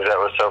of the things that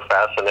was so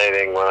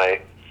fascinating when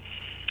I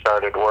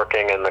started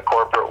working in the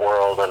corporate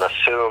world, and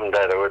assumed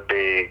that it would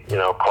be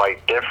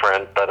quite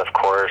different. But of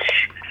course,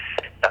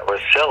 that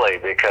was silly,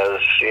 because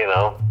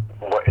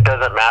it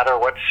doesn't matter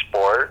what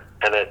sport,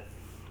 and it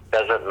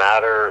doesn't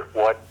matter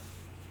what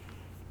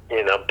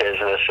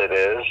business it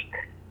is.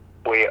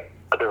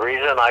 The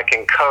reason I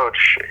can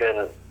coach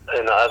in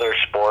other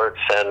sports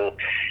and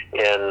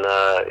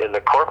in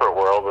the corporate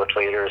world with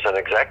leaders and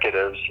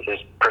executives is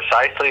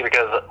precisely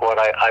because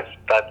I've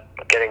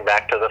getting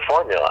back to the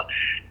formula.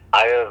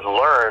 I have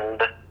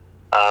learned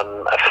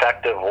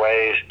effective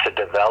ways to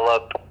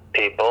develop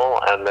people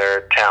and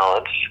their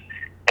talents,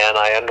 and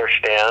I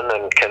understand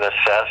and can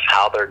assess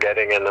how they're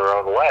getting in their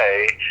own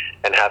way,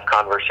 and have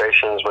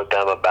conversations with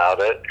them about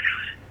it,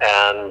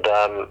 and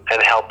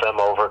help them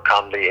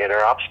overcome the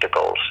inner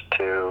obstacles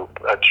to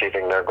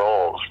achieving their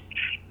goals.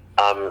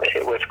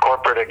 With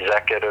corporate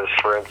executives,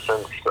 for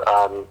instance,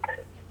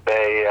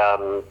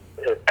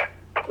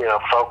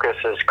 focus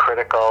is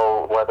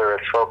critical, whether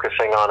it's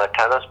focusing on a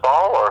tennis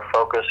ball or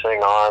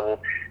focusing on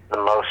the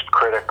most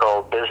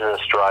critical business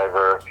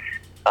driver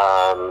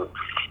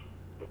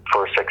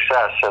for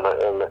success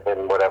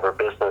in whatever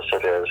business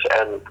it is.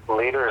 And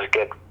leaders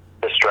get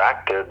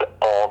distracted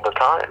all the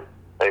time.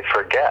 They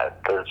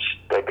forget.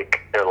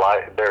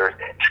 Their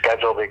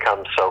schedule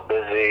becomes so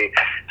busy.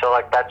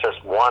 So, that's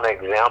just one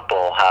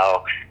example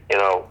how,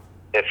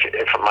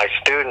 if my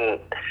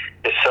student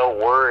is so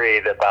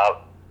worried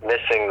about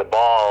missing the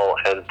ball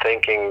and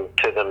thinking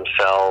to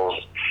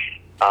themselves,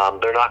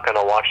 they're not going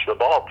to watch the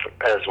ball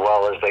as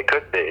well as they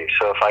could be.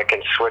 So if I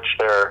can switch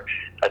their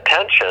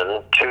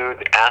attention to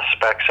the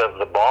aspects of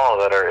the ball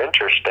that are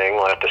interesting,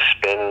 like the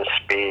spin,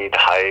 speed,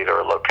 height,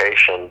 or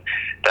location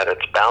that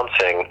it's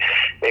bouncing,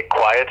 it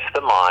quiets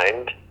the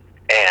mind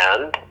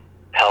and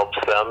helps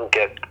them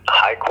get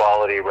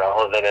high-quality,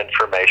 relevant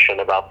information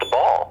about the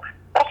ball.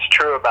 That's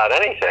true about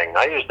anything.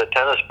 I use the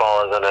tennis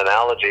ball as an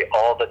analogy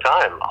all the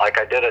time. Like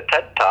I did a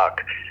TED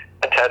Talk,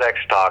 a TEDx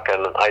talk,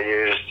 and I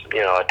used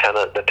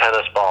the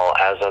tennis ball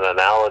as an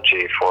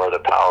analogy for the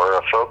power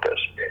of focus.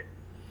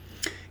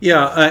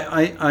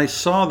 Yeah, I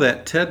saw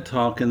that TED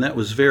Talk, and that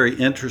was very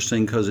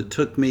interesting because it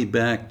took me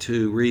back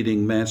to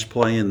reading Match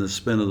Play and the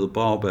Spin of the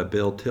Ball by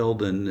Bill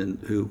Tilden,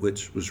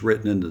 which was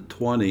written in the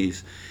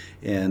 1920s,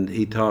 and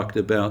he talked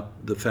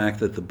about the fact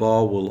that the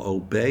ball will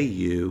obey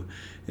you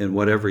in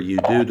whatever you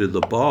do to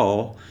the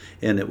ball,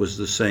 and it was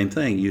the same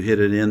thing. You hit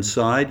it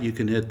inside, you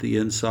can hit the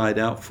inside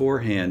out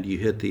forehand. You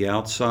hit the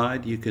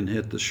outside, you can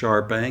hit the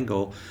sharp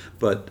angle.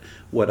 But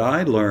what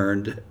I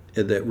learned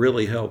that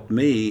really helped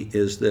me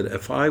is that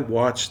if I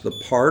watched the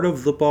part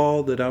of the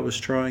ball that I was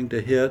trying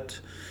to hit,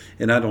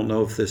 and I don't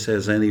know if this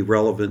has any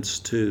relevance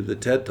to the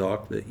TED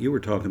Talk that you were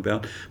talking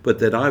about, but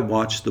that I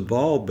watched the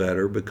ball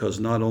better, because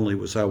not only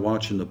was I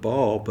watching the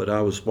ball, but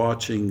I was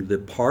watching the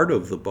part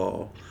of the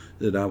ball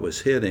that I was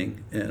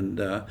hitting. And,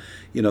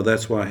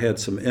 that's why I had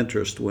some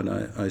interest when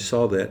I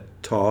saw that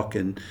talk.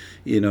 And,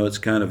 it's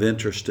kind of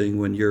interesting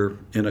when you're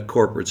in a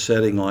corporate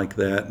setting like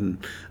that. And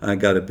I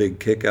got a big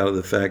kick out of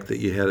the fact that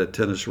you had a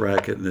tennis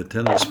racket and a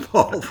tennis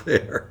ball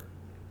there.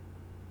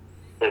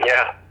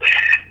 Yeah.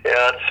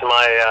 Yeah, it's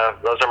my.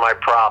 Those are my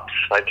props.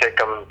 I take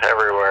them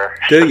everywhere.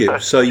 Do you?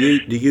 So do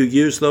you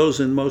use those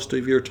in most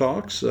of your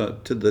talks to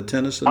the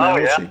tennis Oh yeah.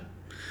 analogy?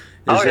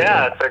 Oh Is it?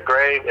 yeah. It's a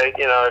great.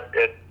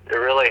 It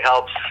really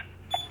helps.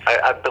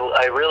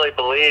 I really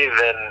believe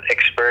in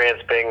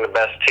experience being the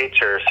best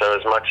teacher. So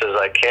as much as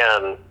I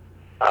can,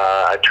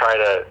 I try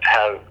to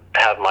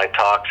have my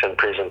talks and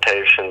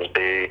presentations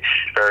be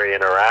very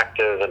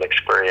interactive and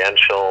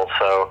experiential.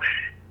 So,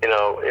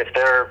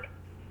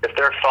 if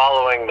they're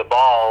following the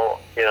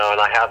ball, and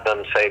I have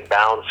them say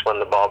bounce when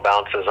the ball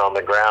bounces on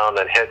the ground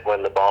and hit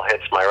when the ball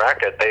hits my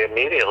racket, they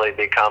immediately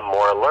become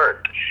more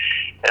alert.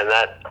 And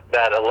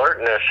that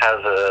alertness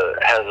has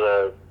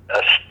a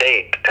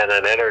state and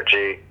an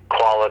energy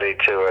quality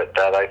to it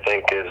that I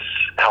think is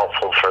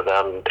helpful for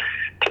them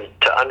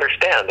to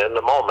understand in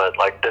the moment,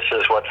 like this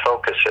is what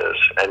focus is,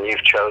 and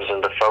you've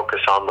chosen to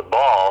focus on the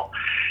ball,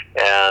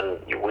 and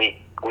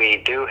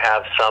we do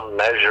have some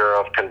measure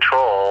of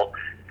control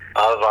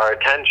of our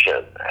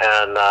attention.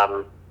 And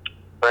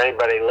for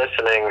anybody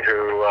listening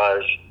who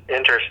is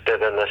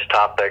interested in this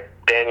topic,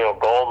 Daniel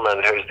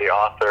Goleman, who's the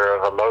author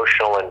of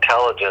Emotional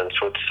Intelligence,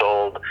 which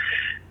sold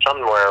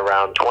somewhere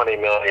around 20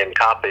 million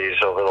copies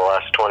over the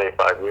last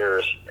 25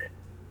 years,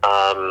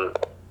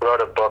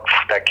 wrote a book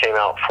that came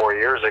out 4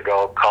 years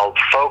ago called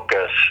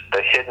Focus,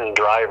 the Hidden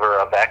Driver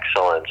of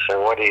Excellence.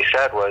 And what he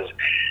said was,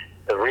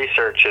 the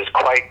research is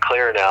quite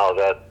clear now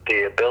that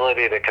the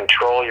ability to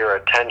control your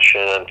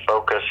attention and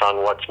focus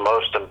on what's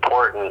most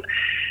important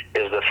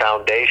is the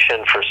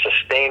foundation for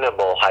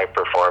sustainable high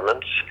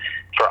performance,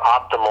 for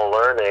optimal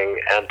learning,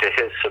 and to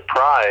his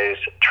surprise,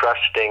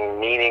 trusting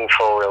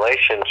meaningful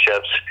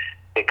relationships,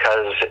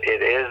 because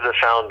it is the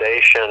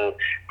foundation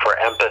for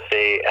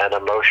empathy and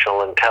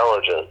emotional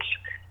intelligence.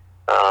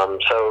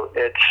 So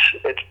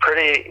it's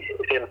pretty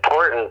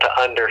important to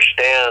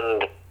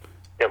understand,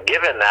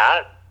 given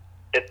that,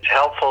 it's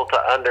helpful to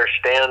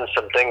understand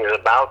some things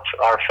about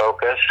our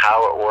focus,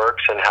 how it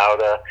works, and how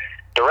to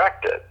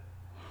direct it.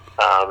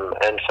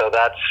 And so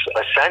that's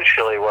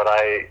essentially what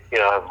I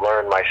have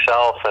learned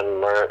myself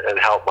and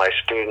help my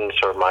students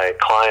or my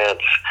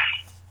clients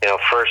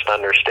first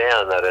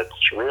understand that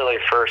it's really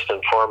first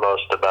and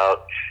foremost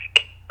about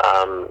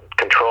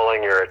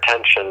controlling your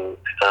attention,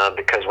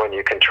 because when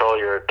you control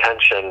your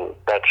attention,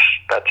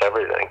 that's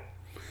everything.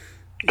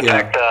 In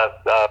fact,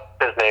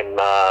 his name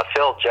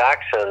Phil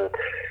Jackson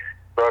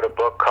wrote a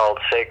book called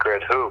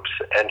Sacred Hoops,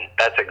 and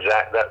that's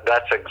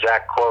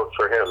exact quote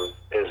for him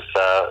is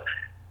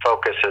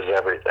focus is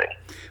everything.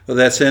 Well,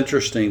 that's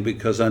interesting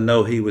because I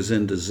know he was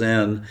into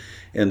Zen,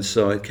 and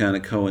so it kind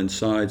of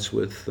coincides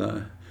with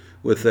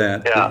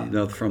that,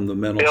 Yeah. from the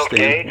mental Bill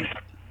standpoint. Gates.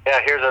 Yeah,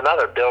 here's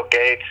another. Bill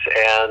Gates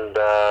and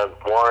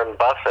Warren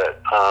Buffett.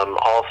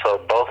 Also,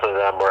 both of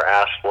them were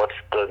asked, "What's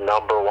the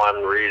number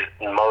one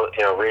reason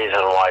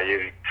why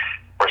you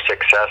were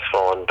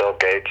successful?" And Bill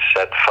Gates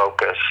said,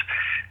 "Focus,"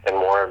 and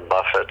Warren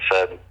Buffett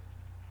said,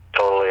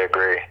 "Totally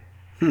agree."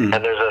 And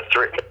there's a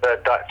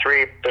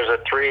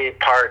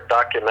three-part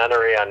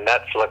documentary on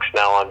Netflix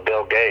now on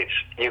Bill Gates.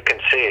 You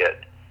can see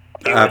it.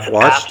 I've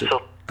watched it.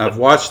 I've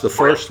watched the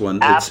first one.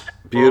 It's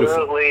beautiful.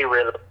 Absolutely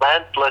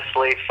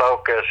relentlessly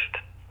focused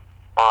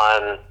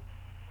on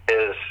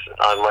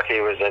what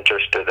he was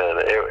interested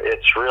in.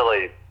 It's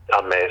really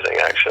amazing,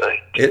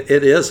 actually.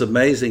 It is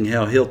amazing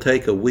how he'll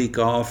take a week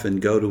off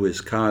and go to his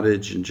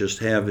cottage and just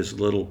have his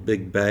little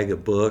big bag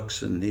of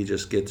books, and he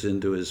just gets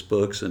into his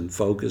books and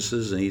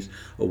focuses, and he's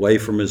away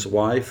from his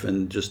wife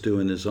and just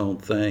doing his own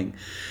thing.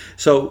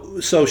 So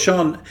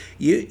Sean,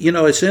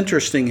 it's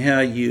interesting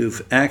how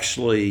you've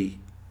actually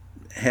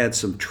had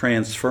some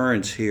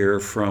transference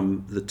here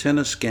from the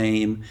tennis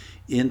game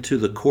into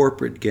the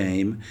corporate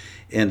game,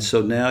 and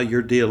so now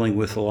you're dealing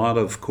with a lot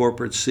of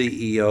corporate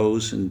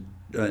CEOs and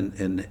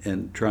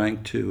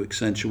trying to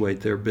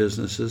accentuate their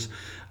businesses.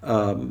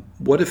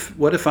 What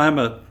if I'm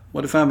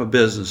a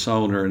business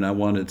owner and I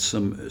wanted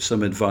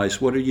some advice?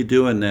 What are you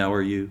doing now?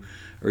 Are you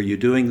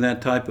doing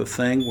that type of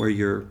thing where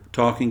you're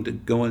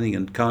going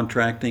and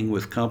contracting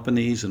with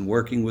companies and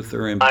working with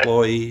their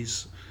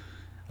employees?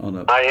 I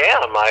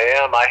am.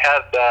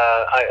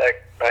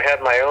 I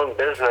had my own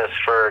business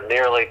for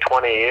nearly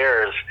 20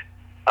 years,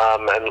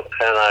 and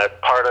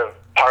part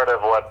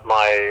of what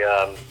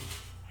my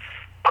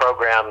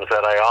programs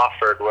that I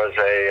offered was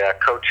a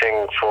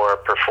coaching for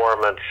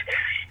performance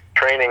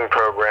training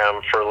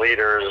program for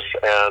leaders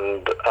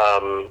and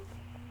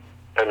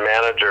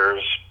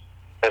managers,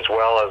 as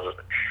well as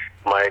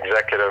my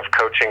executive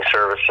coaching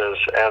services.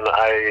 And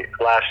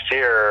last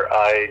year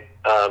I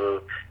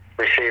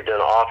received an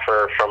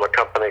offer from a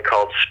company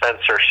called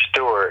Spencer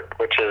Stewart,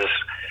 which is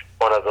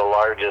one of the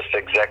largest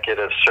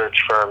executive search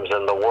firms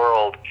in the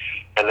world,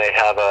 and they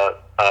have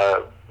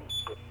a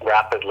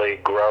rapidly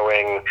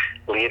growing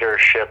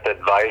leadership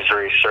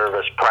advisory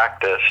service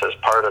practice as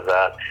part of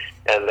that.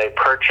 And they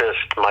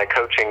purchased my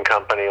coaching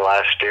company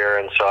last year,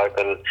 and so I've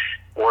been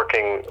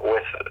working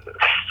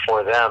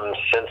for them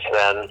since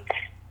then.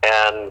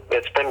 and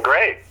it's been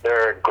great.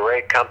 They're a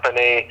great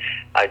company.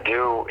 I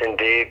do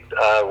indeed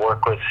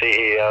work with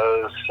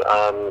CEOs,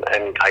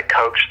 and I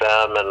coach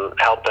them and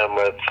help them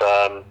with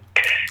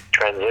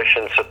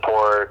transition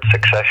support,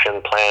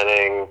 succession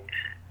planning,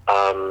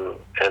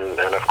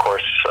 and of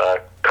course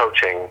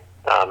coaching,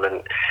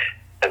 and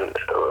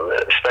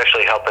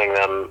especially helping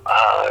them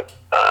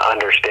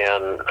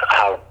understand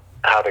how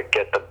to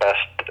get the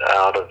best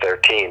out of their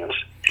teams.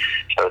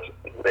 So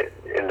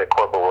in the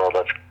corporate world,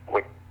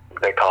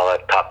 they call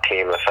it top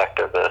team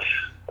effectiveness.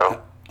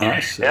 So, I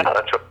see. yeah,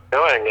 that's what we're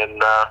doing,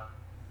 and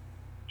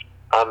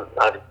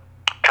I'm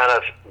kind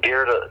of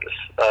geared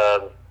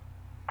to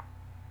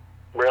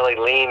really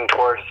lean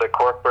towards the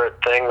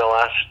corporate thing the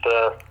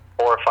last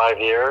 4 or 5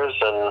 years,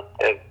 and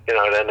it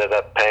ended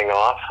up paying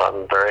off.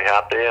 I'm very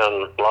happy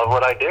and love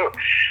what I do.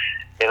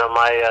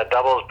 My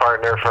doubles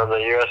partner from the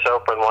U.S.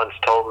 Open once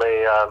told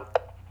me,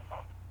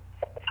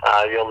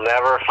 you'll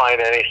never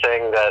find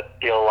anything that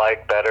you'll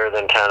like better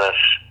than tennis,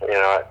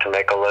 to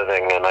make a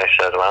living. And I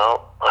said,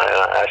 well,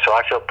 so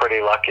I feel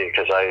pretty lucky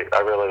because I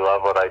really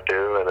love what I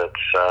do, and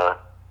it's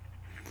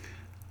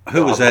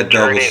who was that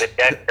doubles?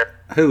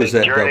 Who was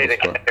that journey doubles to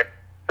partner? get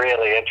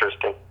really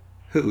interesting.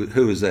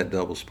 Who was that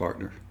doubles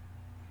partner?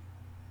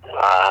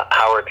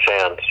 Howard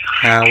Sands.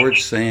 Howard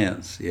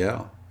Sands.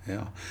 Yeah.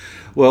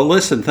 Well,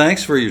 listen,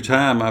 thanks for your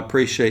time. I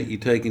appreciate you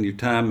taking your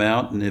time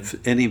out. And if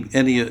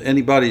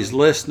anybody's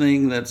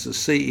listening that's a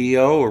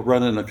CEO or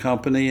running a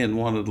company and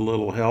wanted a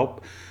little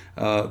help,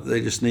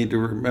 they just need to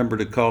remember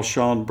to call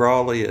Sean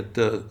Brawley at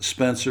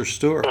Spencer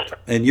Stewart.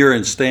 And you're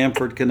in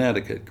Stamford,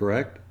 Connecticut,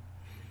 correct?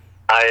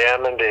 I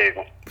am indeed.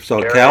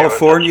 So Gary,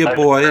 California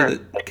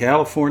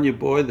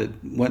boy that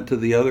went to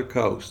the other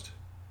coast.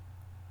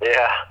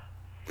 Yeah.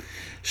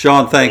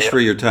 Sean, thanks for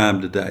your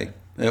time today.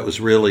 That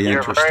was really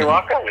interesting. You're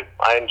very welcome.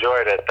 I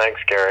enjoyed it. Thanks,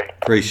 Gary.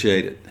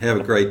 Appreciate it. Have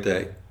a great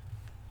day.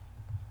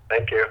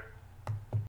 Thank you.